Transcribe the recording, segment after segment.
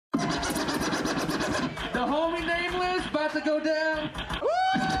homie Nameless about to go down.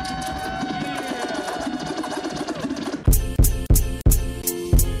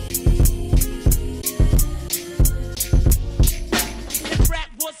 If rap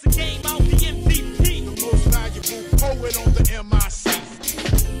was a game, I'll be MVP. The most valuable poet on the MIC.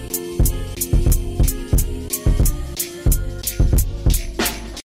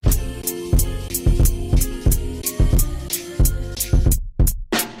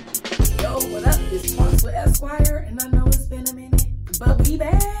 Yo, what up? It's Talks with Esquire, and I know it's been a minute, but we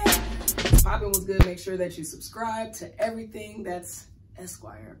back. If popping was good, make sure that you subscribe to everything that's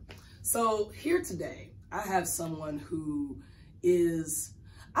Esquire. So here today, I have someone who is,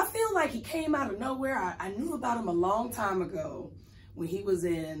 I feel like he came out of nowhere. I knew about him a long time ago when he was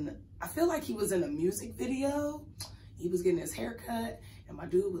in, I feel like he was in a music video. He was getting his hair cut, and my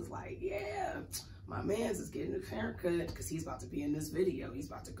dude was like, yeah, my man's is getting his hair cut because he's about to be in this video. He's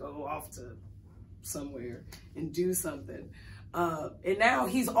about to go off to somewhere and do something. And now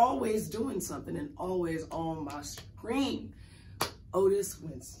he's always doing something and always on my screen. Otis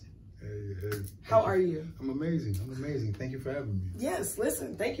Winston. Hey. How are you? I'm amazing. Thank you for having me. Yes,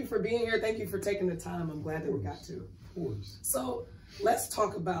 listen, thank you for being here. Thank you for taking the time. I'm glad that we got to. Of course. So let's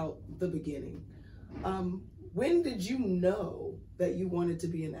talk about the beginning. When did you know that you wanted to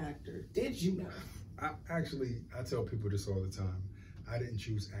be an actor? Did you know? I tell people this all the time. I didn't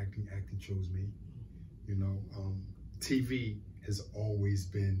choose acting. Acting chose me. You know, TV has always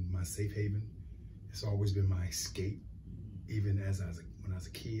been my safe haven. It's always been my escape. Even when I was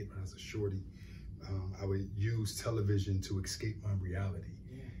a kid, when I was a shorty, I would use television to escape my reality.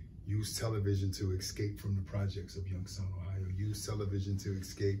 Yeah. Use television to escape from the projects of Youngstown, Ohio. Use television to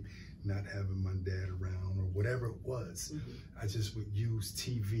escape not having my dad around or whatever it was. Mm-hmm. I just would use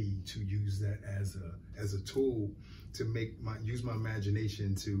TV to use that as a tool to use my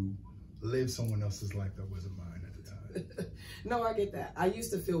imagination to live someone else's life that wasn't mine at the time. No, I get that. I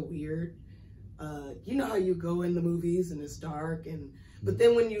used to feel weird. You know how you go in the movies and it's dark, but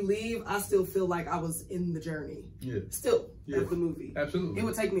then when you leave, I still feel like I was in the journey. Yeah. Still of the movie. Absolutely. It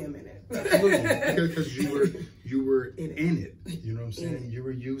would take me a minute. Absolutely. Because you were in it. You know what I'm saying? You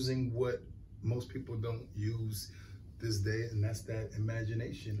were using what most people don't use this day, and that's that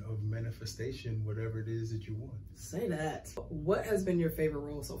imagination of manifestation, whatever it is that you want. Say that. What has been your favorite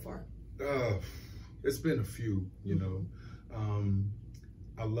role so far? It's been a few, you know.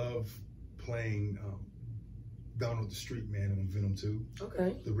 I love playing Donald the Street Man on Venom 2.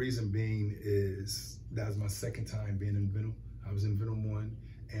 Okay. The reason being is that was my second time being in Venom. I was in Venom 1,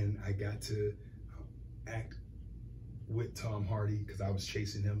 and I got to act with Tom Hardy because I was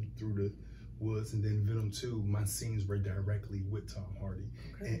chasing him through the woods. And then Venom 2, my scenes were directly with Tom Hardy.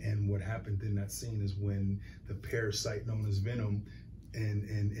 Okay. And what happened in that scene is when the parasite known as Venom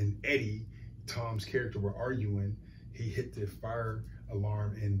and Eddie, Tom's character, were arguing, he hit the fire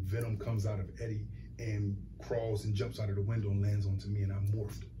alarm and Venom comes out of Eddie and crawls and jumps out of the window and lands onto me, and I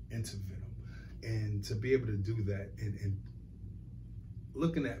morphed into Venom. And to be able to do that and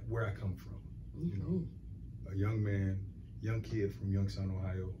looking at where I come from, you know, a young kid from Youngstown,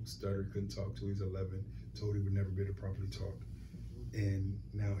 Ohio, who stuttered, couldn't talk till he was 11, told he would never be able to properly talk. And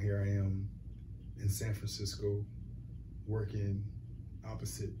now here I am in San Francisco, working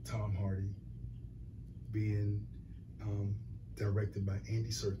opposite Tom Hardy, being directed by Andy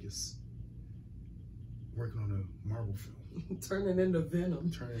Serkis, working on a Marvel film. Turning into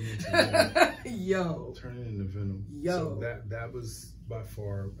Venom. Turning into Venom. Yo. Turning into Venom. Yo. So that was by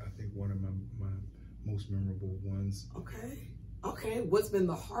far, I think, one of my most memorable ones. Okay. What's been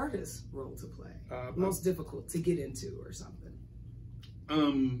the hardest role to play? Most difficult to get into or something?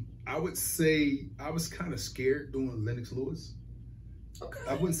 I would say I was kind of scared doing Lennox Lewis. Okay.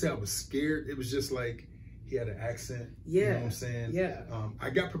 I wouldn't say I was scared. It was just like, he had an accent, you know what I'm saying? Yeah. I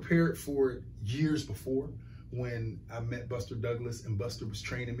got prepared for it years before when I met Buster Douglas, and Buster was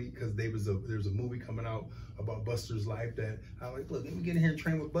training me because there was a movie coming out about Buster's life that I was like, look, let me get in here and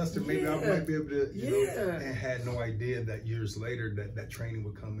train with Buster. Maybe I might be able to, you know, and had no idea that years later that training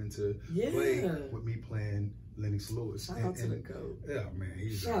would come into play with me playing Lennox Lewis. Shout out to the GOAT. Yeah, man,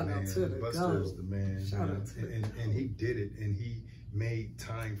 he's the man. Buster is the man. Shout out to the GOAT. And he did it, and he made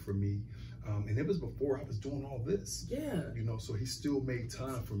time for me. And it was before I was doing all this. You know, so he still made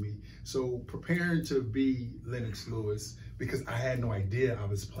time for me. So preparing to be Lennox Lewis, because I had no idea I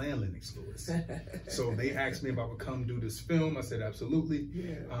was playing Lennox Lewis. So they asked me if I would come do this film. I said, absolutely.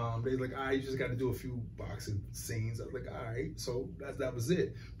 Yeah. They was like, all right, you just got to do a few boxing scenes. I was like, all right. So that was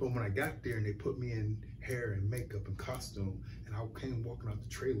it. But when I got there and they put me in hair and makeup and costume, and I came walking out the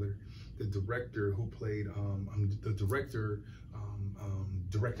trailer, the director who played,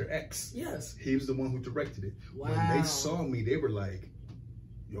 Director X. Yes. He was the one who directed it. Wow. When they saw me, they were like,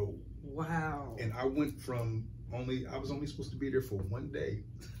 yo. Wow. And I went from I was only supposed to be there for one day,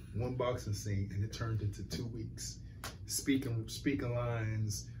 one boxing scene, and it turned into 2 weeks. Speaking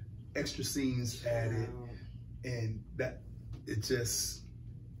lines, extra scenes added, and that's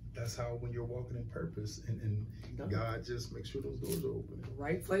how when you're walking in purpose and God just makes sure those doors are open.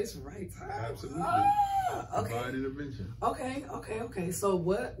 Right place, right time. Absolutely. Okay. Divine intervention. Okay. So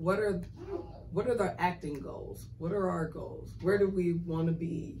what are the acting goals? What are our goals? Where do we want to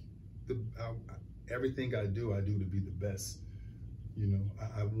be? Everything I do to be the best. You know,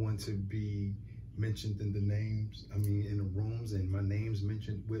 I want to be mentioned in the names. I mean, in the rooms, and my name's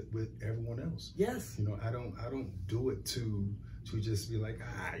mentioned with everyone else. Yes. You know, I don't do it to just be like,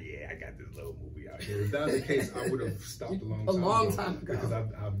 yeah, I got this little movie out here. If that was the case, I would have stopped a long time ago. Because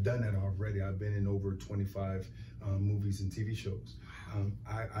I've done that already. I've been in over 25 movies and TV shows.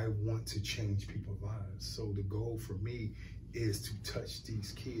 I want to change people's lives. So the goal for me is to touch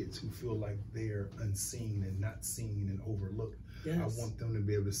these kids who feel like they're unseen and not seen and overlooked. Yes. I want them to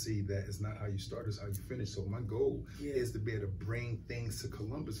be able to see that it's not how you start, it's how you finish. So my goal is to be able to bring things to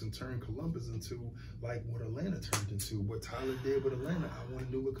Columbus and turn Columbus into like what Atlanta turned into, what Tyler did with Atlanta. I want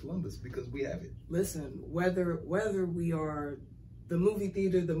to do with Columbus because we have it. Listen, whether we are the movie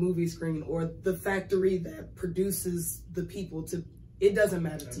theater, the movie screen, or the factory that produces the people, it doesn't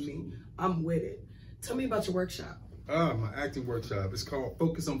matter to me. I'm with it. Tell me about your workshop. My acting workshop. It's called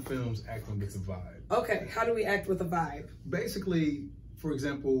Focus on Films, Acting with a Vibe. Okay, how do we act with a vibe? Basically, for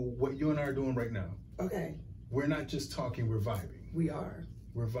example, what you and I are doing right now. Okay. We're not just talking, we're vibing. We are.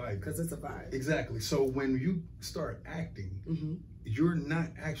 We're vibing. Because it's a vibe. Exactly. So when you start acting, you're not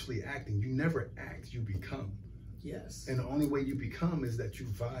actually acting. You never act, you become. Yes. And the only way you become is that you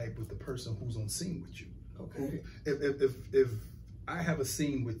vibe with the person who's on scene with you. Okay. If I have a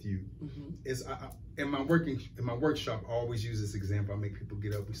scene with you, in my workshop, I always use this example. I make people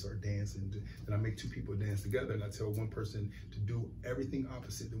get up, we start dancing, and I make two people dance together, and I tell one person to do everything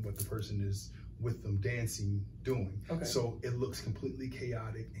opposite than what the person is with them dancing doing. Okay. So it looks completely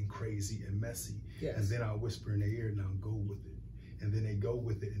chaotic and crazy and messy. Yes. And then I'll whisper in their ear, now go with it. And then they go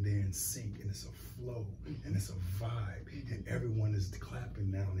with it, and they're in sync, and it's a flow, and it's a vibe, and everyone is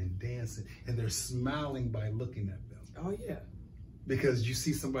clapping now and dancing, and they're smiling by looking at them. Oh yeah. Because you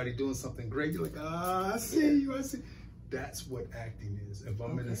see somebody doing something great, you're like, I see you, I see. That's what acting is. If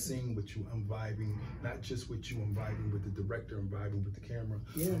I'm in a scene with you, I'm vibing, not just with you, I'm vibing with the director, I'm vibing with the camera,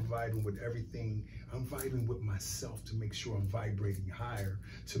 I'm vibing with everything. I'm vibing with myself to make sure I'm vibrating higher,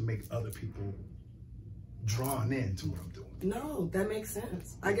 to make other people drawn into what I'm doing. No, that makes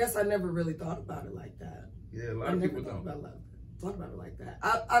sense. I guess I never really thought about it like that. Yeah, a lot of people don't. Thought about it like that.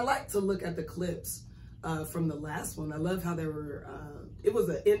 I like to look at the clips from the last one. I love how they were, it was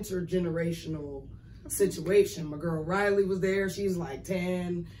an intergenerational situation. My girl Riley was there. She's like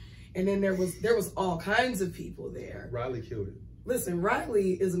 10. And then there was all kinds of people there. Riley killed it. Listen,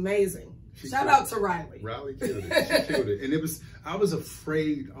 Riley is amazing. Shout out to Riley. Riley killed it. She killed it. And I was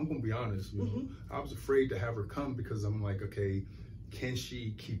afraid, I'm going to be honest, you know, I was afraid to have her come because I'm like, okay, can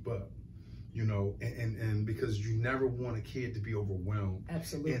she keep up? You know, and because you never want a kid to be overwhelmed.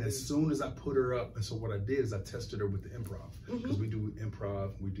 Absolutely. And as soon as I put her up, and so what I did is I tested her with the improv. Because we do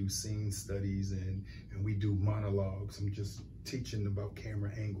improv, we do scene studies, and we do monologues. I'm just teaching about camera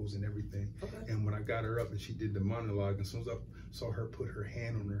angles and everything. Okay. And when I got her up and she did the monologue, and as soon as I saw her put her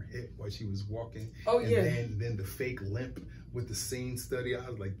hand on her hip while she was walking, and then the fake limp with the scene study, I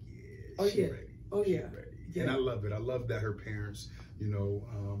was like, yeah, she's ready. Oh, yeah. She's ready. Yeah. And I love it. I love that her parents, you know,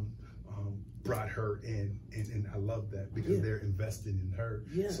 brought her in, and I love that because they're invested in her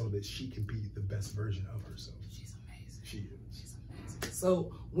so that she can be the best version of herself. She's amazing. She is. She's amazing.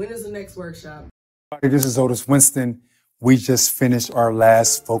 So when is the next workshop? This is Otis Winston. We just finished our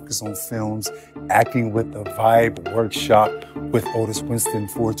last Focus on Films Acting with a Vibe workshop with Otis Winston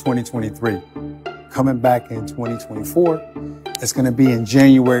for 2023. Coming back in 2024. It's going to be in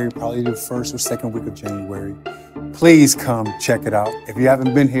January, probably the first or second week of January. Please come check it out. If you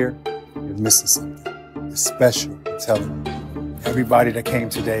haven't been here, you're missing something. It's special, I'm telling you. Everybody that came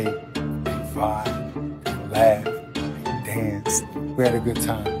today, they vibed, they laughed, they danced. We had a good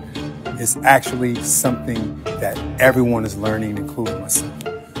time. It's actually something that everyone is learning, including myself.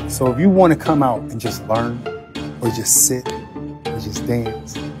 So if you want to come out and just learn, or just sit, or just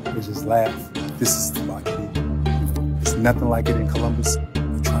dance, or just laugh. This is the spot to be. There's nothing like it in Columbus.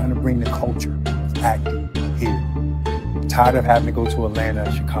 We're trying to bring the culture of acting here. I'm tired of having to go to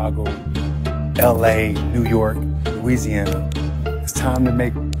Atlanta, Chicago, LA, New York, Louisiana. It's time to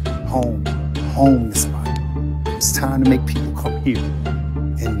make home the spot. It's time to make people come here.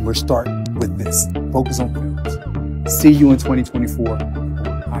 And we're starting with this. Focus on films. See you in 2024. We're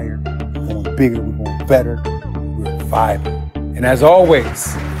going higher, we're going bigger, we're going better, we're vibing. And as always,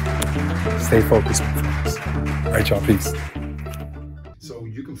 stay focused on films. All right, y'all, peace. So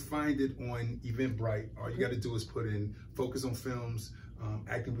you can find it on Eventbrite. All you got to do is put in Focus on Films,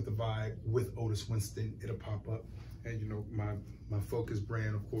 Acting with the Vibe with Otis Winston. It'll pop up. And you know, my Focus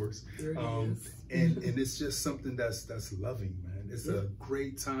brand, of course. And it's just something that's loving, man. It's a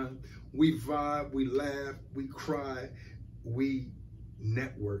great time. We vibe, we laugh, we cry, we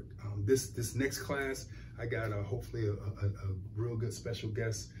network. This next class, I got hopefully a real good special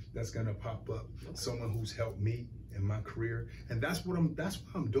guest that's gonna pop up. Someone who's helped me in my career, and that's why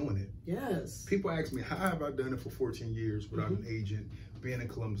I'm doing it. Yes. People ask me, how have I done it for 14 years without an agent, being in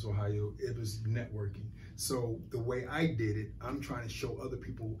Columbus, Ohio? It was networking. So the way I did it, I'm trying to show other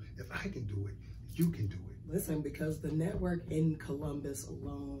people, if I can do it, you can do it. Listen, because the network in Columbus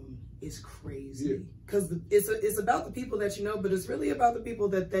alone is crazy. Because it's about the people that you know, but it's really about the people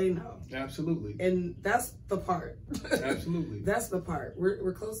that they know. Absolutely. And that's the part. Absolutely. That's the part.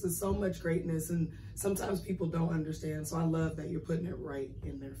 We're close to so much greatness, and sometimes people don't understand. So I love that you're putting it right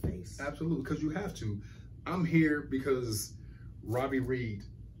in their face. Absolutely, because you have to. I'm here because Robbie Reed,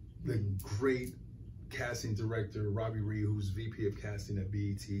 the great casting director, Robbie Reed, who's VP of casting at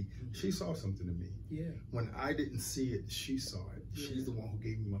BET, she saw something in me. Yeah. When I didn't see it, she saw it. Yeah. She's the one who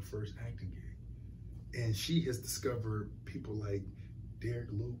gave me my first acting gig. And she has discovered people like Derek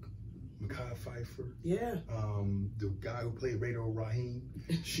Luke, Mekhi Phifer. Yeah. The guy who played Radar Rahim.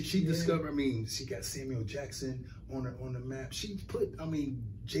 She discovered, I mean, she got Samuel Jackson on the map. She put, I mean,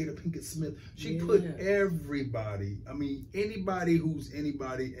 Jada Pinkett Smith. She put everybody, I mean, anybody who's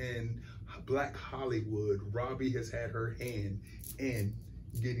anybody in Black Hollywood, Robbie has had her hand in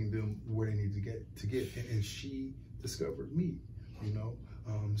getting them where they need to get. And she discovered me, you know?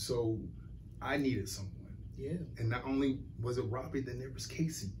 So I needed someone. Yeah. And not only was it Robbie, then there was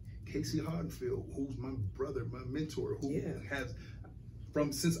Casey Hardenfield, who's my brother, my mentor, who has,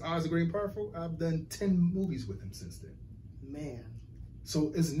 since I was Great and Powerful, I've done 10 movies with him since then. Man.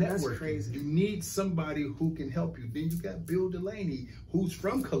 So it's networking. That's crazy. You need somebody who can help you. Then you got Bill Delaney, who's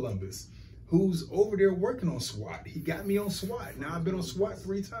from Columbus, who's over there working on SWAT. He got me on SWAT. Now I've been on SWAT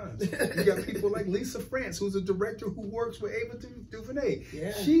 3 times. You got people like Lisa France, who's a director who works with Ava DuVernay.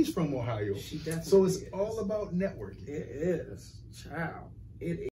 Yeah. She's from Ohio. She definitely So it's all about networking. It is. Child. It is.